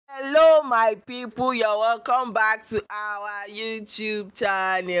Hello my people, you're welcome back to our YouTube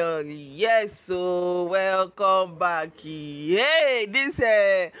channel. Yes, so welcome back. Hey, this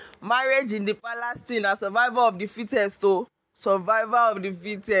marriage in the palace thing, a survivor of the fittest. Survivor of the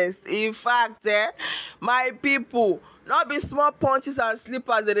fittest. In fact, my people, not be small punches and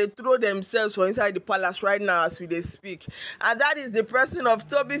slippers that they throw themselves for inside the palace right now as we dey speak, and that is the person of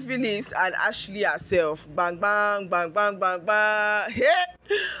Tobi Phillips and Ashley herself. Bang bang bang bang bang bang. Hey,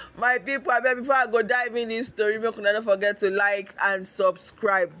 my people, abeg before I go dive in this story, make una no forget to like and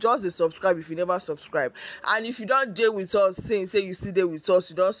subscribe. Just dey subscribe if you never subscribe, and if you don dey with us since, say you still dey with us,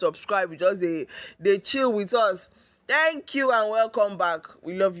 you don subscribe, you just dey chill with us. Thank you and welcome back.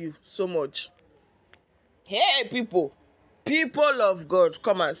 We love you so much. Hey people of God,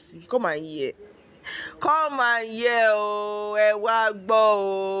 come and see, come and hear, oh, ẹ wá gbọ́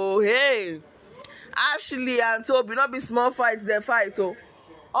oh. Hey, Ashley and Tobi, not be small fights, they fight oh.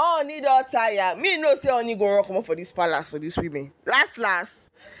 Ooni don tire. Me know say Ooni go run comot for this palace for this women. Last,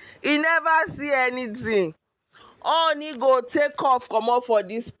 he never see anything. Ooni go take off comot for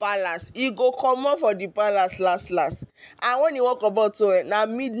this palace. He go comot for the palace last. And when he walk about to na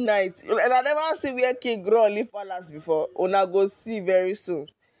midnight. And I never see where king run leave palace before. Una go see very soon.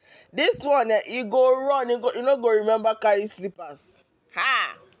 This one, he go run. You no go remember carry slippers.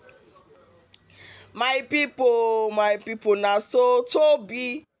 Ha! My people, now so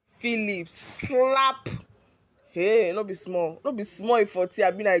Tobi Phillips slap. Hey, no be small if for tea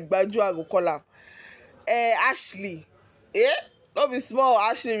I be like Gbas I go call am. Ashley, no be small.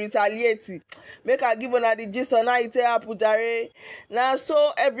 Ashley retaliate. Make her give una the gist on how it happen jare. Now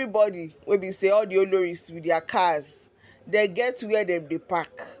so everybody wey be say all the oloris with their cars, they get where them dey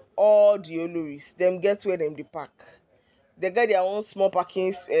park. All the oloris, them get where them dey park. They get their own small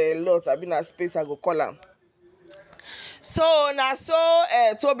parking lot. I been a space I go call am. So now so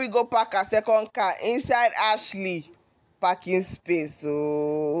Tobi go park a second car inside Ashley parking space.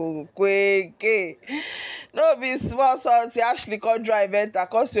 So quick, no be small something. Ashley come drive enter,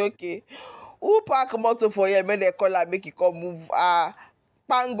 come say okay, who park motor for here? Make they call her, make e come move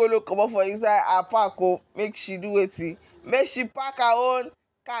pangolo comot for inside her park. Make she do wetin, make she park her own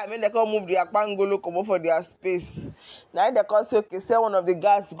car, make they come move their pangolo comot for their space. Now they come say okay, say one of the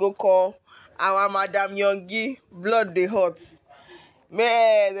guards go call our Madam Yongi, blood dey hot.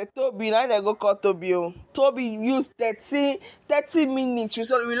 Man, the Tobi, now they go call Tobi. Tobi used 30 minutes.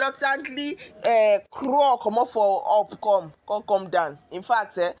 So reluctantly crawl come up for up, come down. In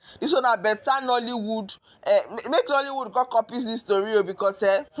fact, this one a better Nollywood. Make Nollywood go copy this story because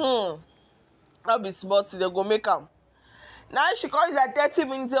not be smart. They go make them. Now she calls that 30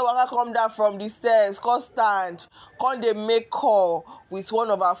 minutes. Waka come down from the stairs, come stand, come they make call with one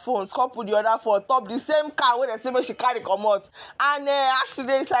of her phones, come put the other phone top the same car where they say make she carry come out, and Ashley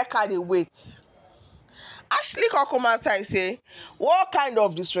dey inside car dey wait. Ashley come outside say, what kind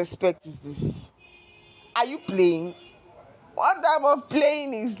of disrespect is this? Are you playing? What type of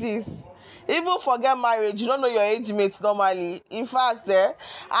playing is this? Even forget marriage, you don't know your age mates normally. In fact,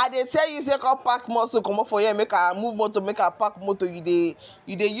 I dey tell you say come park motor come up for here, make her move motor, make her park motor. You dey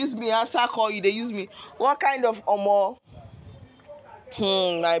use me answer call, you dey use me. What kind of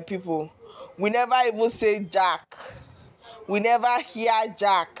my people, we never even say Jack. We never hear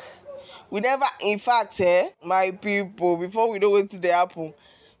Jack. We never, in fact, my people, before we know wetin dey happen,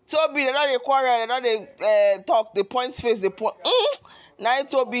 Tobi, they don't dey quarrel, they don't dey talk, they point face, they point. Now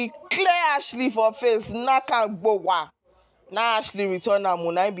Tobi clear Ashley for face, knock and gbowa. Now Ashley return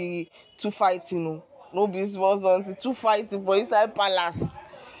am, now be two fighting. No be small something, two fighting for inside palace.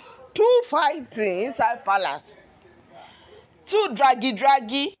 Two fighting inside palace. Two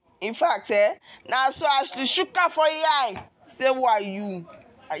draggy. In fact, now so Ashley shook her for your eye. Say, who are you?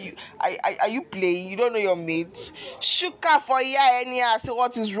 Are you playing? You don't know your mates. Shook her for your eye anyhow. Say,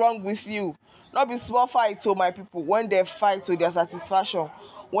 what is wrong with you? Not be small fight, so my people. When they fight to their satisfaction,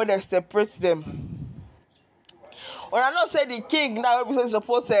 when they separate them. When I not say the king now, we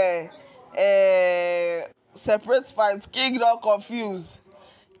supposed to separate fights. King not confused.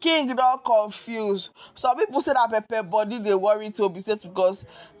 Some people say that pepper body they worry Tobi said because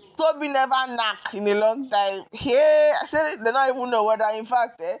Tobi never knock in a long time. Hey, I said they don't even know whether in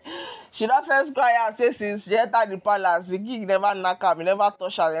fact she not first cry out say since she entered the palace, the king never knock her, he never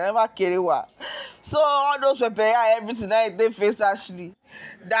touch her, they never carry her. So all those pepper everything that they face Ashley.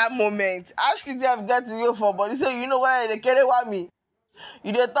 That moment, Ashley have got to you for body. Say you know whether they carry me.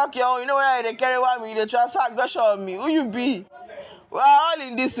 You dey talk your own, you know whether they carry me, you dey transfer aggression on me. Who you be? We are all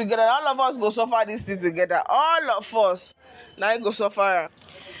in this together. All of us go suffer this thing together. All of us. Now you go suffer.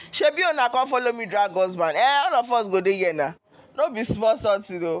 Shebi una come follow me drag husband. All of us go there here now. no be small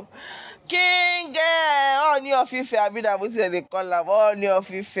something o. King Ooni of Ife abi na wetin dey call am, Ooni of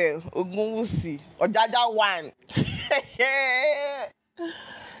Ife Ogunwusi Ojaja one.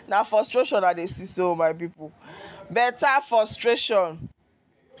 Na frustration I dey see so, my people. Better frustration.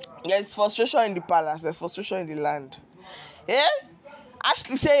 There's frustration in the palace, there's frustration in the land.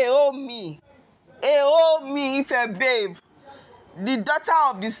 Ashley say, oh me, Ife babe, the daughter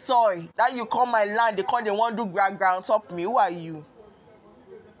of the soil that you call my land, they want to do ground on top me. Who are you?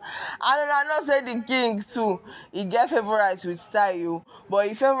 And I know say the king too, he get favorite with style, but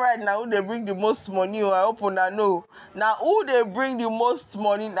his favorite now who they bring the most money. I hope una know. Now who they bring the most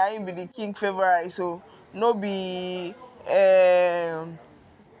money, now him be the king favorite. So no be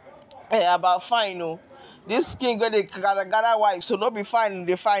about fine o. This king go dey gather wife, so no be fine in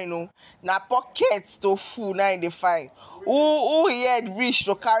the fine o. Na pockets to full now in the fine. Who he had reach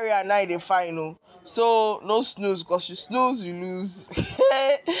to carry her now in the fine o. So no snooze, because you snooze you lose.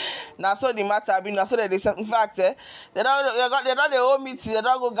 Now so the matter be, now so that they say, in fact they don't the whole meeting, they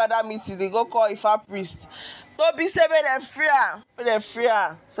don't go gather meeting, they go call Ifa priest. Tobi say make dem free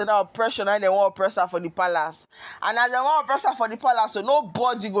her. So now oppression, and they want oppress her for the palace. And as they want oppress her for the palace, so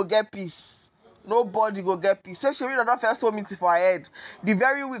nobody go get peace. Nobody go get peace. Say she really don't first whole meeting for her head. The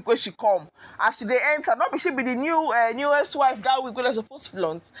very week when she come, as she dey enter, not be she be the newest wife that week when they supposed to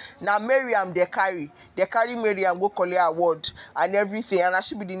flaunt. Now Miriam they carry Miriam go collect award and everything, and as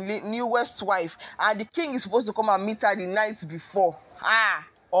she be the newest wife, and the king is supposed to come and meet her the night before.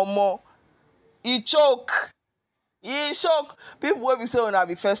 Omo, he choke. People will be saying una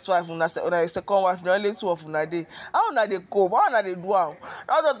be first wife, una second wife, na only two of una dey. How una dey cope? How una dey do am?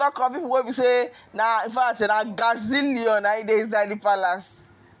 Not to talk of people will be say na in fact na gazillion na dey inside the palace.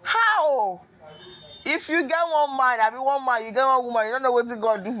 How? If you get one man, you get one woman, you don't know what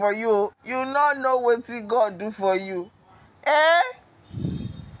God do for you. You not know what God do for you.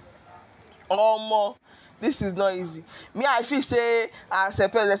 Omo. This is not easy. Me, I feel say as a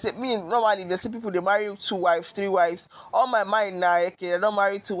person, they say me normally they say people they marry 2 wives, 3 wives. All my mind now, okay, they don't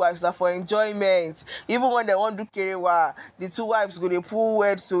marry 2 wives that for enjoyment. Even when they want to do kerewa, the 2 wives go they pull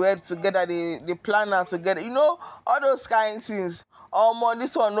head to head together, they plan out together. You know all those kind of things.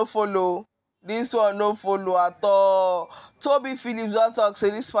 This one no follow. This one no follow at all. Tobi Phillips don't talk.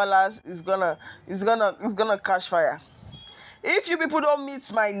 Say this palace is gonna catch fire. If you people don't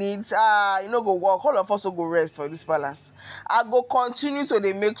meet my needs, you know go work. All of us will go rest for this palace. I go continue to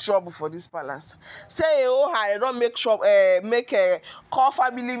they make trouble for this palace. Say I don't make trouble. Make a call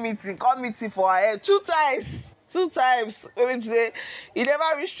family meeting, call meeting for her head 2 times. 2 times. Let me say, it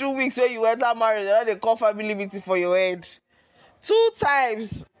never reached 2 weeks when you enter marriage. They call family meeting for your head 2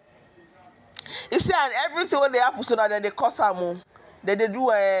 times. You see, and everything when they happen, so that they cause her more. Then they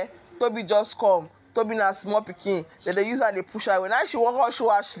do Tobi just come. Tobi na small pikin. Then they use her, they push her away. Now she won't go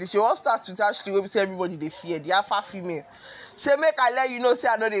show Ashley. She won't start with Ashley. We say everybody they fear. The alpha female. Say make I let you know. Say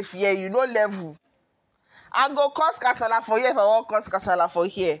I know they fear you. No level. I go cause kasala for here if I want cause kasala for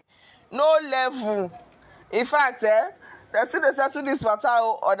here. No level. In fact, they still they settle this matter.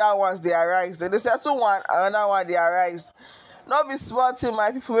 Other ones they arise. They settle one, another one they arise. Not be small thing,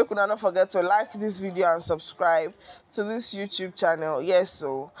 my people. Make una not forget to like this video and subscribe to this YouTube channel. Yes,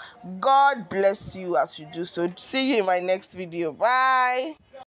 so God bless you as you do so. See you in my next video. Bye.